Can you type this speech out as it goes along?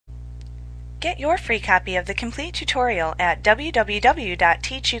Get your free copy of the complete tutorial at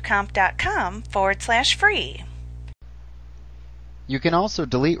www.teachucomp.com/free. You can also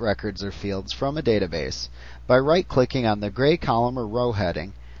delete records or fields from a database by right-clicking on the gray column or row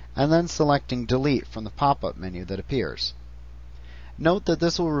heading and then selecting Delete from the pop-up menu that appears. Note that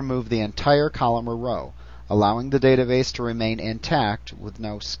this will remove the entire column or row, allowing the database to remain intact with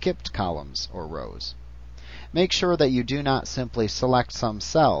no skipped columns or rows. Make sure that you do not simply select some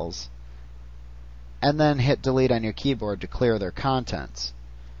cells and then hit Delete on your keyboard to clear their contents,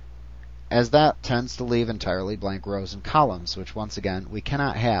 as that tends to leave entirely blank rows and columns, which once again we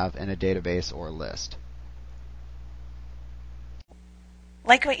cannot have in a database or list.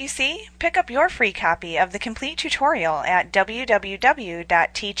 Like what you see? Pick up your free copy of the complete tutorial at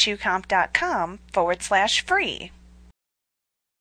www.teachucomp.com/free.